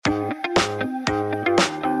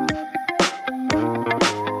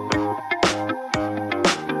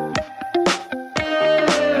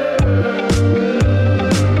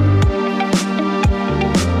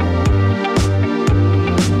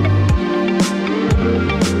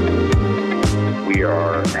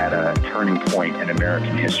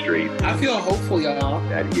American history. I feel hopeful, y'all.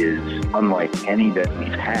 That is unlike any that we've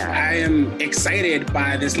had. I am excited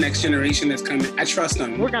by this next generation that's coming. I trust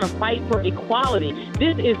them. We're going to fight for equality.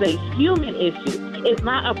 This is a human issue. It's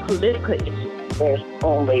not a political issue. There's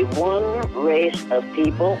only one race of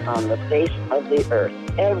people on the face of the earth.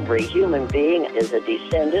 Every human being is a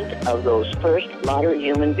descendant of those first modern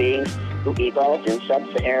human beings who evolved in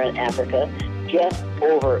sub-Saharan Africa. Get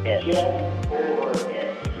over it. Get over it.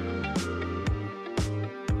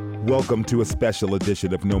 Welcome to a special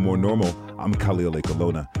edition of No More Normal. I'm Khalil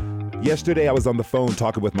Ekolona. Yesterday, I was on the phone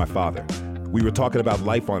talking with my father. We were talking about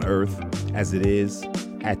life on Earth as it is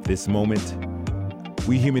at this moment.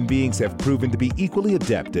 We human beings have proven to be equally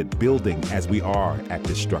adept at building as we are at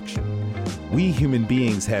destruction. We human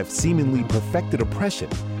beings have seemingly perfected oppression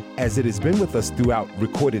as it has been with us throughout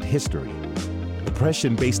recorded history.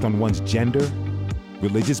 Oppression based on one's gender,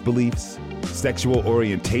 religious beliefs, sexual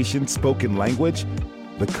orientation, spoken language,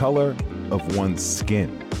 the color of one's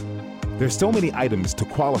skin. There's so many items to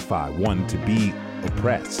qualify one to be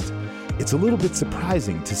oppressed. It's a little bit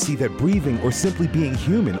surprising to see that breathing or simply being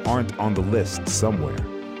human aren't on the list somewhere.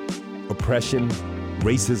 Oppression,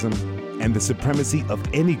 racism, and the supremacy of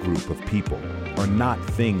any group of people are not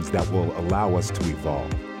things that will allow us to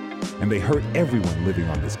evolve. And they hurt everyone living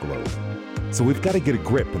on this globe. So we've got to get a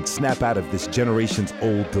grip and snap out of this generation's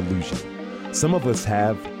old delusion. Some of us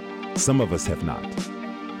have, some of us have not.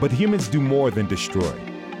 But humans do more than destroy.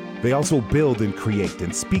 They also build and create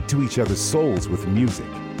and speak to each other's souls with music.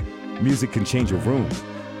 Music can change a room,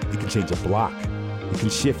 it can change a block, it can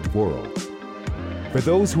shift worlds. For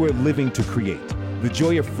those who are living to create, the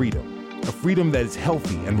joy of freedom, a freedom that is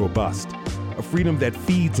healthy and robust, a freedom that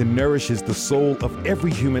feeds and nourishes the soul of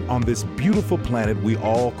every human on this beautiful planet we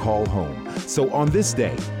all call home. So on this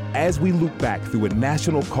day, as we loop back through a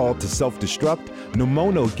national call to self-destruct,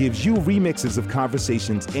 NoMoNo gives you remixes of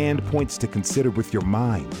conversations and points to consider with your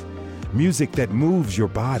mind. Music that moves your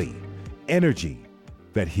body, energy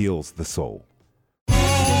that heals the soul.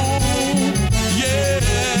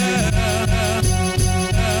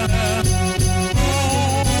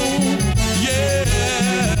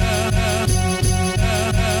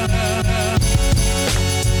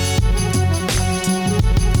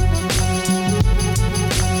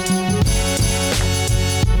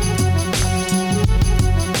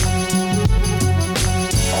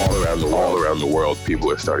 All around the world,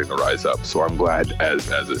 people are starting to rise up. So I'm glad as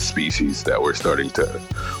a species that we're starting to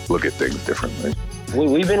look at things differently.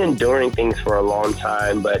 We've been enduring things for a long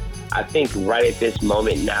time, but I think right at this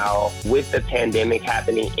moment now, with the pandemic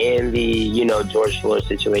happening and the, George Floyd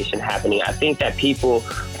situation happening, I think that people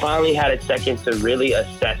finally had a second to really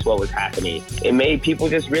assess what was happening. It made people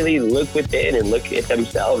just really look within and look at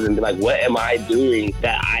themselves and be like, what am I doing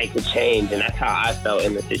that I could change? And that's how I felt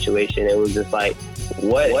in the situation. It was just like,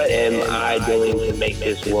 what am I doing to make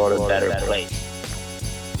this world a better place?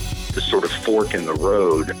 The sort of fork in the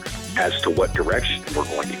road as to what direction we're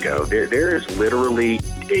going to go. There is literally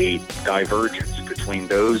a divergence between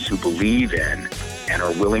those who believe in and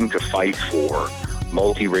are willing to fight for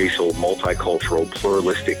multiracial, multicultural,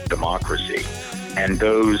 pluralistic democracy, and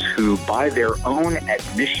those who, by their own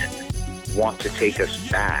admission, want to take us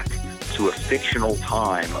back to a fictional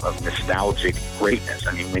time of nostalgic greatness.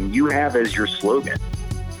 I mean, when you have as your slogan,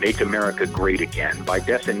 "Make America Great Again," by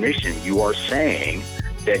definition, you are saying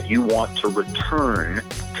that you want to return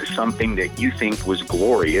to something that you think was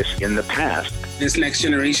glorious in the past. This next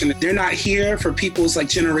generation, they're not here for people's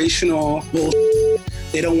generational bullshit.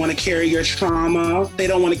 They don't want to carry your trauma. They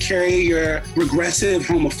don't want to carry your regressive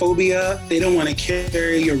homophobia. They don't want to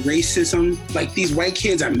carry your racism. These white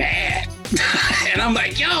kids are mad. And I'm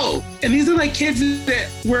like, yo, and these are kids that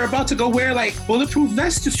were about to go wear bulletproof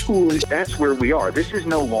vests to school. That's where we are. This is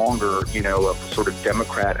no longer, a sort of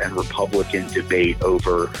Democrat and Republican debate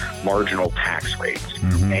over marginal tax rates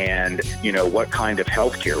and, what kind of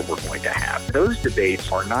health care we're going to have. Those debates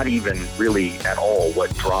are not even really at all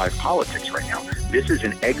what drive politics right now. This is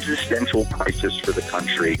an existential crisis for the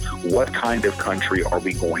country. What kind of country are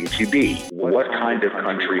we going to be? What kind of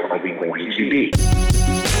country are we going to be?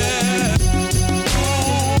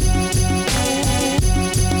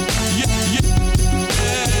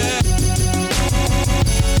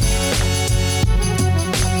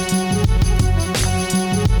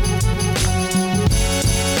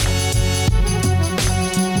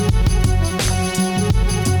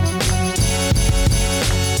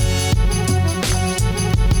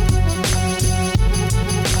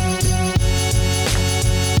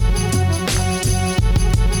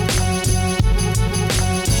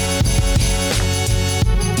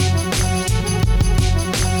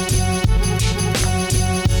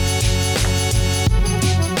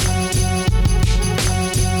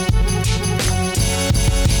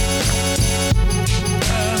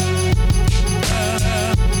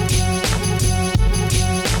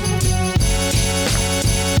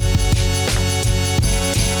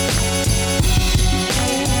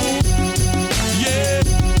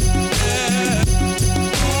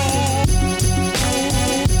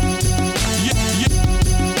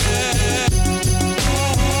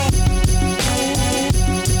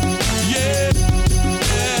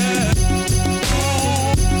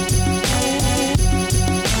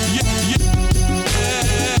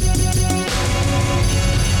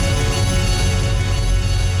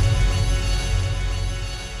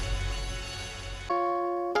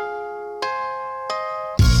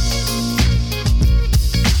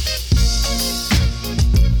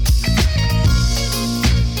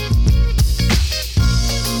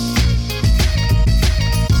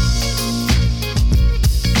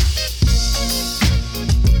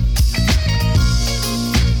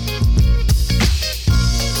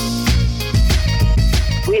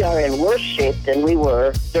 worse shape than we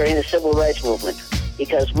were during the civil rights movement,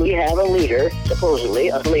 because we have a leader, supposedly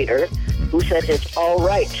a leader, who says it's all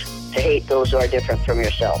right to hate those who are different from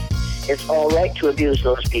yourself. It's all right to abuse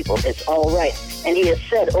those people. It's all right. And he has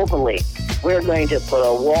said openly, we're going to put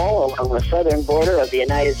a wall along the southern border of the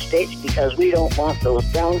United States because we don't want those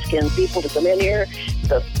brown-skinned people to come in here.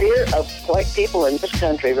 The fear of white people in this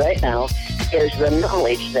country right now is the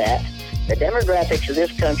knowledge that the demographics of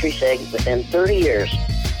this country say within 30 years,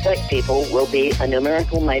 white people will be a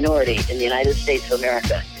numerical minority in the United States of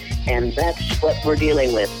America. And that's what we're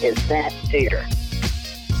dealing with, is that fear.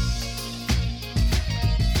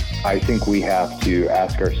 I think we have to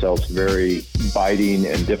ask ourselves very biting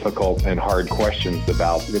and difficult and hard questions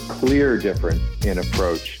about the clear difference in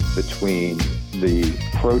approach between the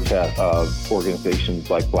protest of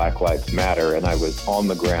organizations like Black Lives Matter. And I was on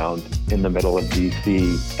the ground in the middle of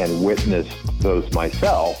D.C. and witnessed those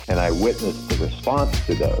myself. And I witnessed the response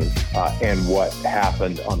to those and what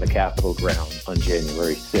happened on the Capitol ground on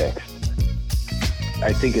January 6th.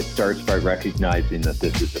 I think it starts by recognizing that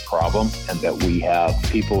this is a problem and that we have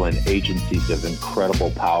people and agencies of incredible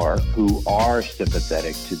power who are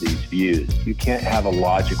sympathetic to these views. You can't have a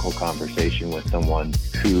logical conversation with someone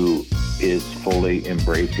who is fully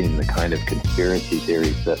embracing the kind of conspiracy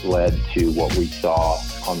theories that led to what we saw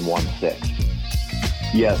on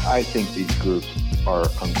 1/6. Yes, I think these groups are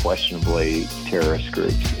unquestionably terrorist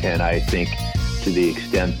groups, and I think to the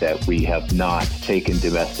extent that we have not taken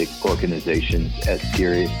domestic organizations as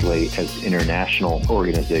seriously as international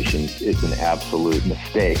organizations is an absolute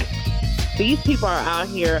mistake. These people are out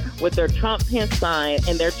here with their Trump Pence sign,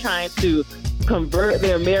 and they're trying to convert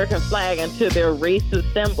the American flag into their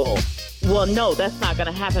racist symbol. Well, no, that's not going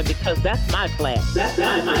to happen because that's my flag. That's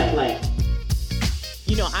not my flag.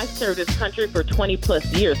 You know, I served this country for 20 plus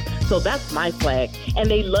years, so that's my flag.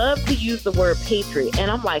 And they love to use the word patriot.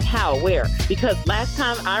 And I'm like, how, where? Because last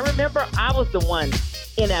time I remember, I was the one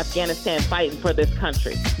in Afghanistan fighting for this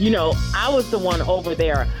country. You know, I was the one over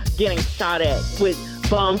there getting shot at with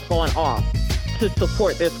bombs going off to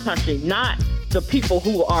support this country, not the people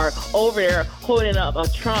who are over there holding up a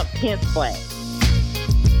Trump Pence flag.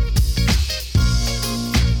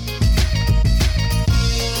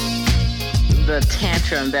 The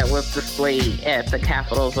tantrum that was displayed at the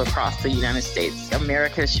capitals across the United States.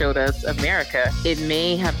 America showed us America. It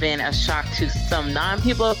may have been a shock to some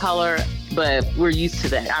non-people of color, but we're used to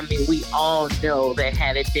that. I mean, we all know that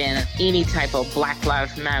had it been any type of Black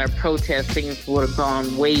Lives Matter protest, things would have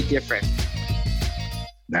gone way different.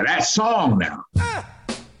 Now that song now,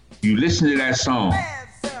 you listen to that song,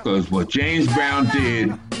 because what James Brown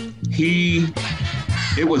did,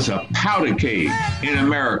 it was a powder keg in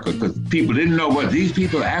America because people didn't know what these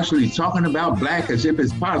people are actually talking about black as if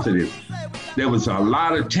it's positive. There was a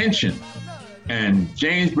lot of tension. And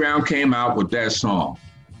James Brown came out with that song.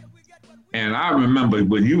 And I remember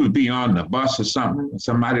when you would be on the bus or something,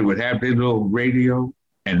 somebody would have their little radio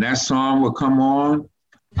and that song would come on.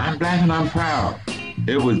 I'm black and I'm proud.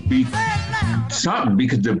 It would be something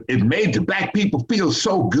because it made the black people feel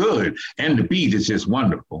so good. And the beat is just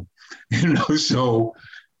wonderful. You know, so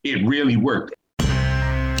it really worked.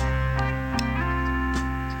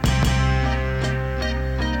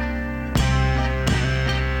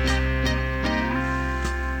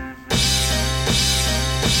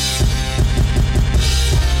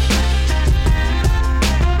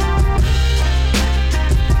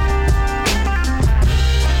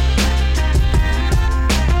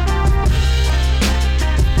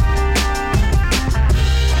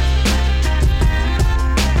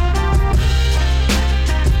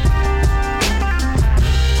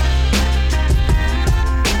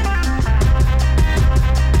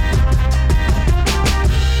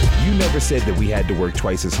 Said that we had to work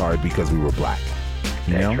twice as hard because we were black.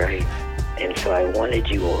 That's right. And so I wanted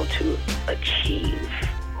you all to achieve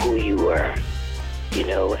who you were, you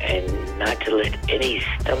know, and not to let any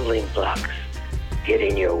stumbling blocks get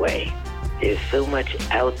in your way. There's so much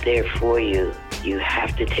out there for you. You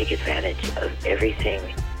have to take advantage of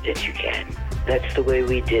everything that you can. That's the way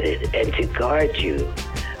we did it. And to guard you,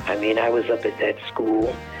 I mean, I was up at that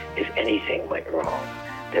school if anything went wrong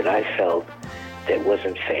that I felt that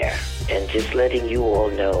wasn't fair. And just letting you all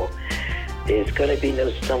know there's going to be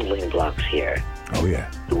no stumbling blocks here. Oh,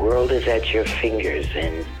 yeah. The world is at your fingers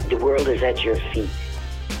and the world is at your feet.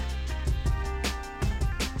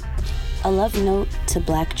 A love note to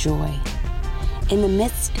Black joy. In the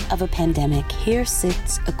midst of a pandemic, here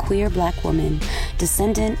sits a queer Black woman,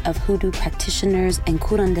 descendant of hoodoo practitioners and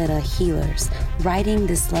curandera healers, writing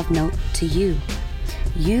this love note to you.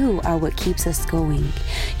 You are what keeps us going.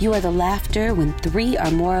 You are the laughter when 3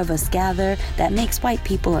 or more of us gather that makes white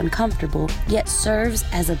people uncomfortable, yet serves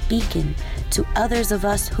as a beacon to others of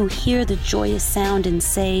us who hear the joyous sound and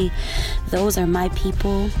say, those are my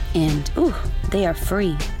people, and ooh, they are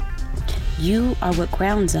free. You are what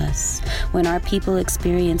grounds us when our people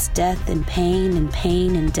experience death and pain and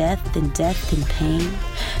pain and death and death and pain.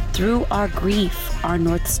 Through our grief, our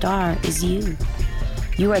North Star is you.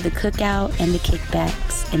 You are the cookout and the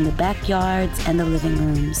kickbacks in the backyards and the living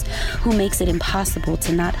rooms, who makes it impossible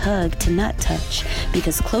to not hug, to not touch,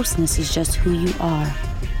 because closeness is just who you are.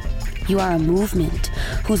 You are a movement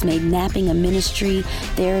who's made napping a ministry,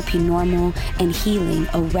 therapy normal, and healing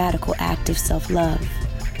a radical act of self-love.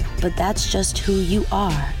 But that's just who you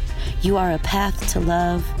are. You are a path to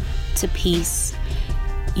love, to peace.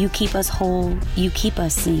 You keep us whole, you keep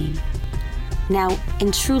us seen. Now,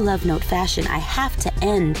 in true Love Note fashion, I have to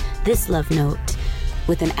end this Love Note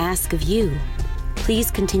with an ask of you.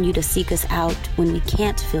 Please continue to seek us out when we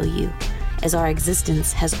can't feel you, as our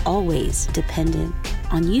existence has always depended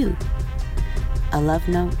on you. A Love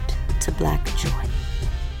Note to Black Joy.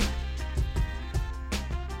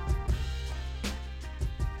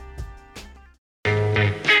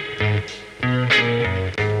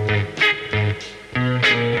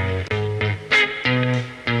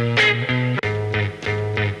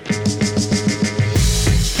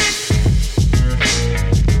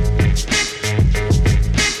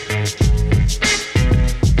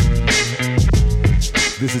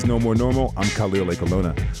 This is No More Normal. I'm Khalil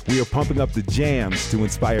Ekalona. We are pumping up the jams to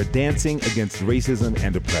inspire dancing against racism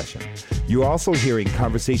and oppression. You're also hearing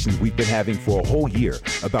conversations we've been having for a whole year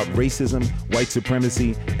about racism, white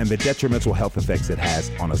supremacy, and the detrimental health effects it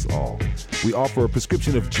has on us all. We offer a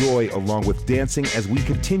prescription of joy along with dancing as we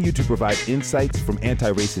continue to provide insights from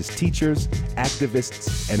anti-racist teachers,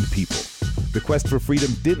 activists, and people. The quest for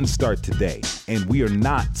freedom didn't start today, and we are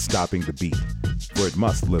not stopping the beat, for it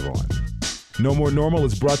must live on. No More Normal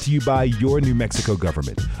is brought to you by your New Mexico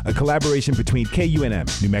government, a collaboration between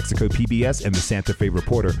KUNM, New Mexico PBS, and the Santa Fe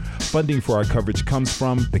Reporter. Funding for our coverage comes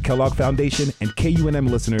from the Kellogg Foundation and KUNM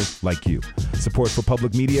listeners like you. Support for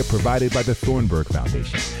public media provided by the Thornburg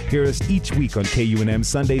Foundation. Hear us each week on KUNM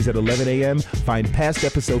Sundays at 11 a.m. Find past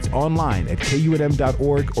episodes online at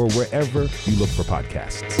kunm.org or wherever you look for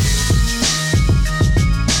podcasts.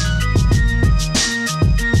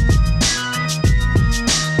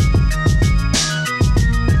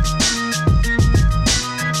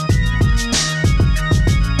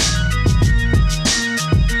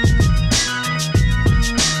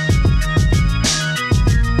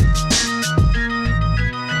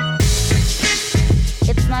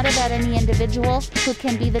 About any individual who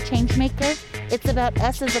can be the change maker. It's about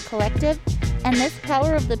us as a collective, and this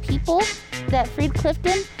power of the people that freed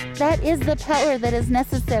Clifton, that is the power that is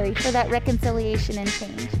necessary for that reconciliation and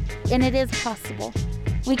change. And it is possible.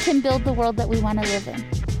 We can build the world that we want to live in.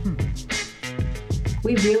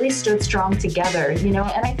 We really stood strong together, and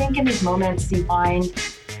I think in these moments you find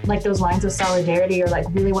like those lines of solidarity are like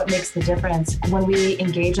really what makes the difference. When we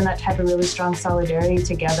engage in that type of really strong solidarity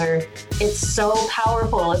together, it's so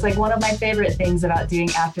powerful. It's like one of my favorite things about doing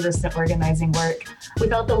activist and organizing work.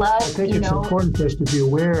 Without the love, I think it's important for us to be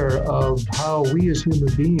aware of how we as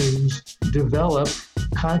human beings develop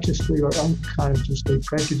consciously or unconsciously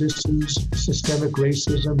prejudices, systemic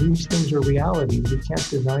racism. These things are realities. We can't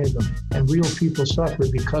deny them. And real people suffer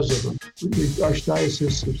because of them.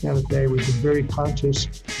 Archdiocese of Santa Fe, we've been very conscious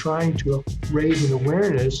trying to raise an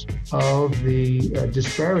awareness of the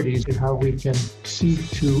disparities and how we can seek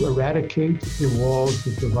to eradicate the walls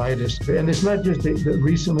that divide us. And it's not just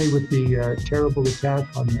recently with the terrible attack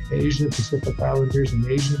on the Asian Pacific Islanders and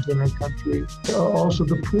Asians in our country, also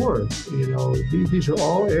the poor. These are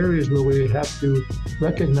all areas where we have to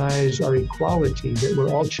recognize our equality, that we're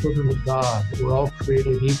all children of God, that we're all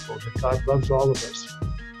created equal, that God loves all of us.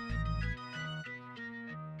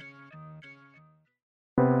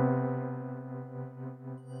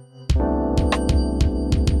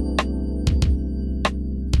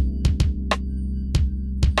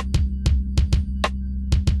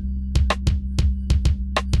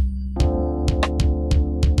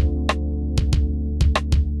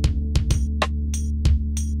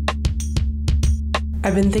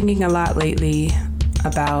 I've been thinking a lot lately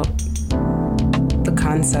about the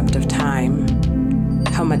concept of time,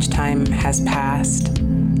 how much time has passed,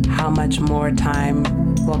 how much more time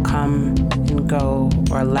will come and go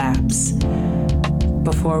or lapse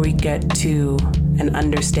before we get to an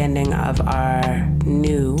understanding of our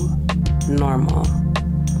new normal.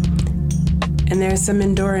 And there's some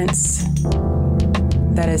endurance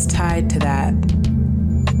that is tied to that.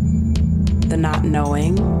 the not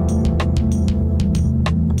knowing,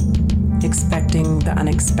 expecting the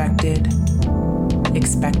unexpected,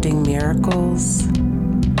 expecting miracles,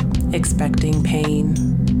 expecting pain,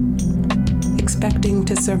 expecting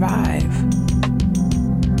to survive,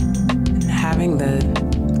 and having the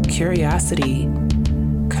curiosity,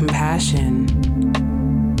 compassion,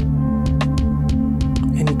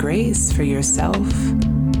 and grace for yourself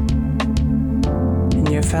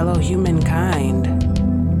and your fellow humankind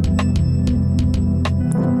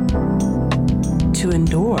to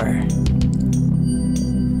endure.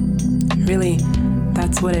 Really,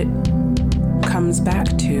 that's what it comes back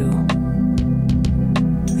to.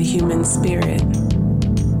 The human spirit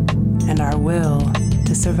and our will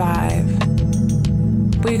to survive.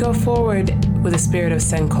 We go forward with a spirit of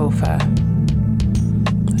Sankofa,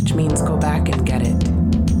 which means go back and get it.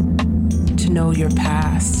 To know your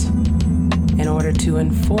past in order to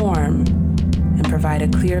inform and provide a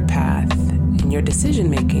clear path in your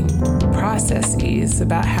decision-making processes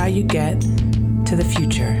about how you get to the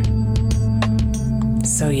future.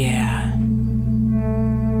 So yeah.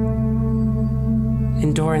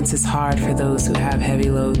 Endurance is hard for those who have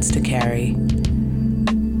heavy loads to carry.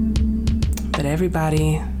 But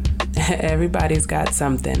everybody's got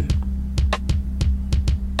something.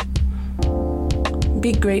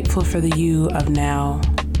 Be grateful for the you of now.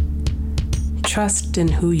 Trust in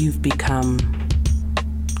who you've become.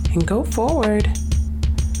 And go forward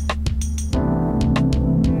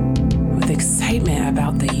with excitement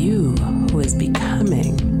about the you who is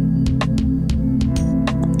becoming.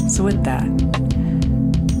 So with that,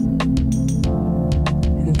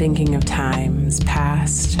 thinking of times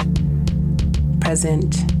past,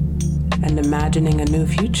 present, and imagining a new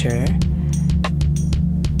future,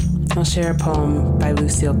 I'll share a poem by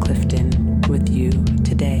Lucille Clifton with you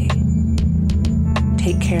today.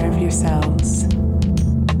 Take care of yourselves.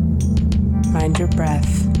 Mind your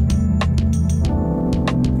breath.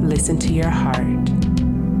 Listen to your heart.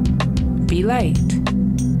 Be light.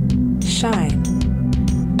 Shine.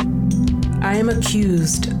 I am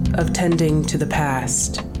accused of tending to the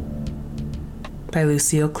past. By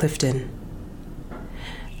Lucille Clifton.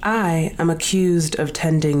 I am accused of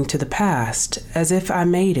tending to the past as if I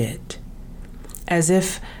made it, as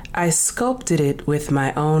if I sculpted it with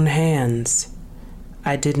my own hands.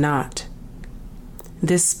 I did not.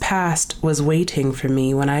 This past was waiting for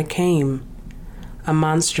me when I came, a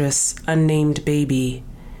monstrous, unnamed baby,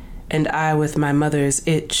 and I, with my mother's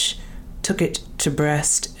itch, took it to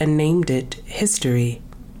breast and named it history.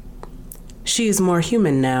 She is more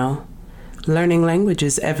human now, learning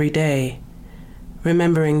languages every day,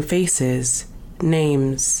 remembering faces,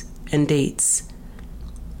 names, and dates.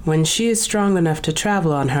 When she is strong enough to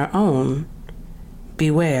travel on her own,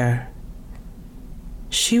 beware.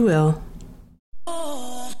 She will.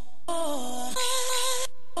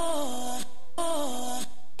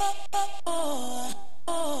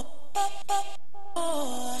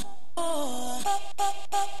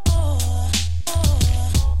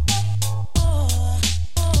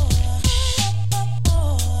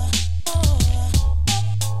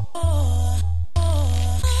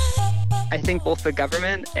 I think both the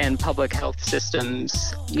government and public health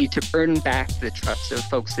systems need to earn back the trust of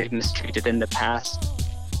folks they've mistreated in the past.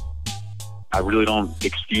 I really don't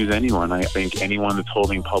excuse anyone. I think anyone that's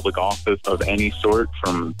holding public office of any sort,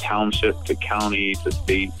 from township to county to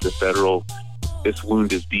state to federal, this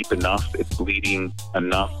wound is deep enough, it's bleeding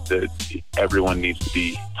enough that everyone needs to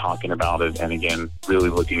be talking about it. And again, really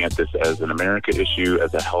looking at this as an America issue,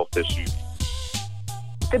 as a health issue.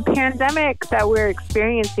 The pandemic that we're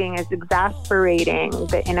experiencing is exacerbating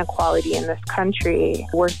the inequality in this country.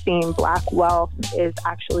 We're seeing Black wealth is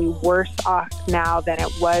actually worse off now than it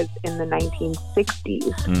was in the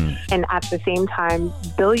 1960s. And at the same time,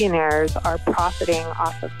 billionaires are profiting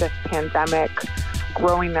off of this pandemic,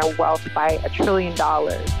 growing their wealth by $1 trillion.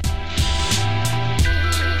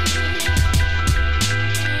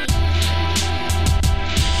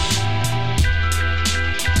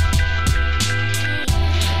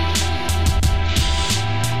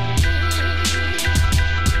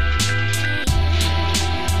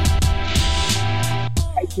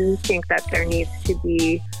 I do think that there needs to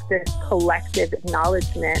be this collective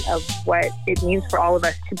acknowledgement of what it means for all of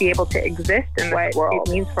us to be able to exist in this world.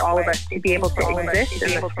 It means for all of us to be able to exist in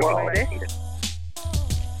this world.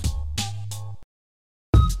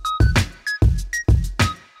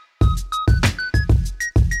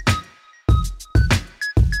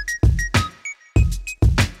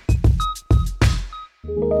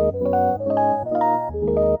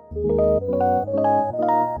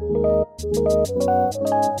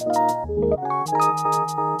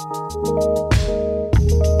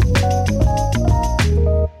 If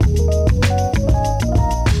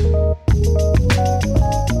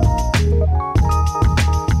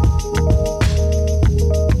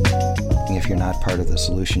you're not part of the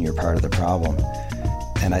solution, you're part of the problem.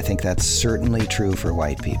 And I think that's certainly true for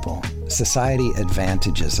white people. Society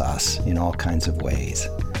advantages us in all kinds of ways.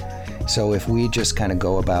 So if we just kind of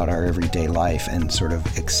go about our everyday life and sort of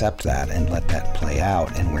accept that and let that play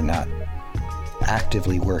out, and we're not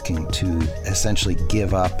actively working to essentially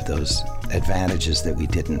give up those advantages that we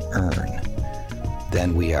didn't earn,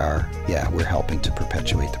 then we're helping to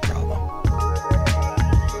perpetuate the problem.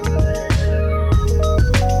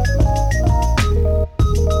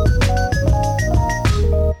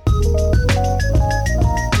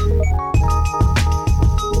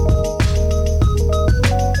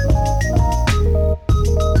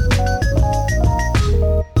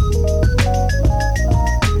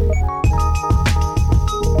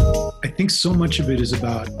 So much of it is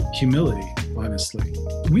about humility, honestly.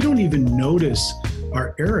 We don't even notice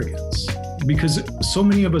our arrogance because so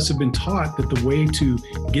many of us have been taught that the way to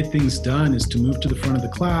get things done is to move to the front of the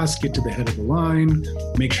class, get to the head of the line,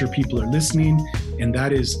 make sure people are listening. And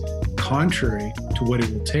that is contrary to what it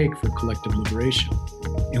will take for collective liberation.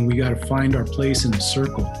 And we got to find our place in the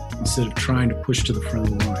circle instead of trying to push to the front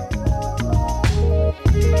of the line.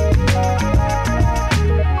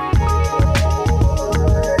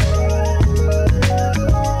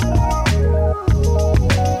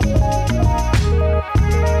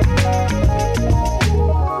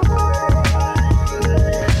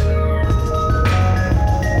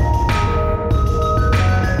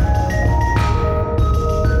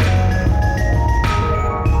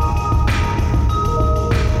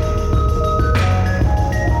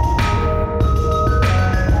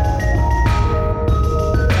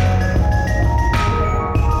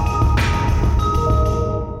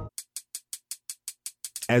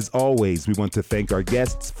 As always, we want to thank our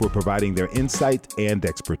guests for providing their insight and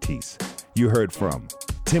expertise. You heard from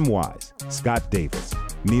Tim Wise, Scott Davis,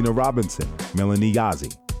 Nina Robinson, Melanie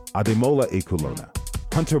Yazzie, Ademola Ekulona,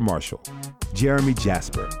 Hunter Marshall, Jeremy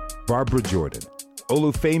Jasper, Barbara Jordan,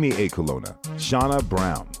 Olufemi Ekulona, Shauna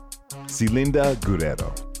Brown, Celinda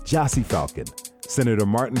Guerrero, Jassy Falcon, Senator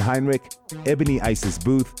Martin Heinrich, Ebony Isis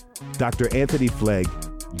Booth, Dr. Anthony Flegg,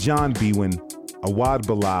 John Bewin, Awad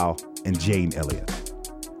Bilal, and Jane Elliott.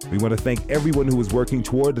 We want to thank everyone who is working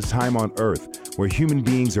toward a time on Earth where human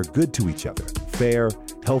beings are good to each other, fair,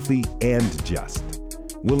 healthy, and just.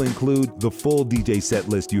 We'll include the full DJ set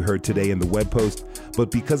list you heard today in the web post,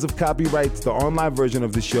 but because of copyrights, the online version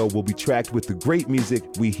of the show will be tracked with the great music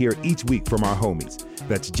we hear each week from our homies.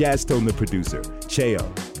 That's Jazz Tone the producer,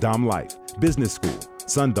 Cheo, Dom Life, Business School,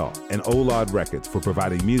 Sundaw, and Olad Records for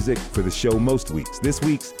providing music for the show most weeks. This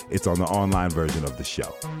week's, it's on the online version of the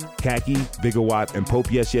show. Khaki, Bigawatt, and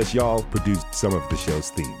Pope Yes Yes Y'all produced some of the show's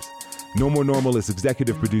themes. No More Normal is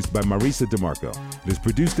executive produced by Marisa DeMarco. It is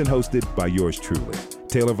produced and hosted by yours truly.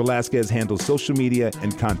 Taylor Velasquez handles social media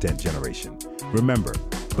and content generation. Remember,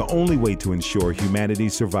 the only way to ensure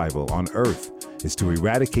humanity's survival on Earth is to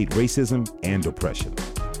eradicate racism and oppression.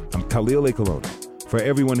 I'm Khalil Ekulona. For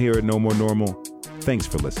everyone here at No More Normal, thanks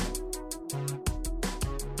for listening.